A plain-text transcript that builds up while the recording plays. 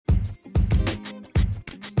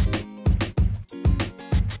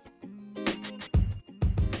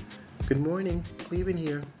Good morning, Cleveland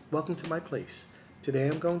here. Welcome to my place. Today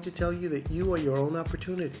I'm going to tell you that you are your own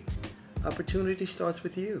opportunity. Opportunity starts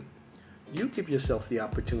with you. You give yourself the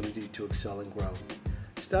opportunity to excel and grow.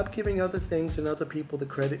 Stop giving other things and other people the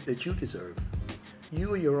credit that you deserve.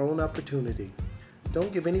 You are your own opportunity.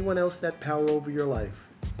 Don't give anyone else that power over your life.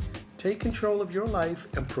 Take control of your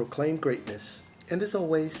life and proclaim greatness. And as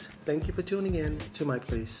always, thank you for tuning in to my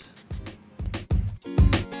place.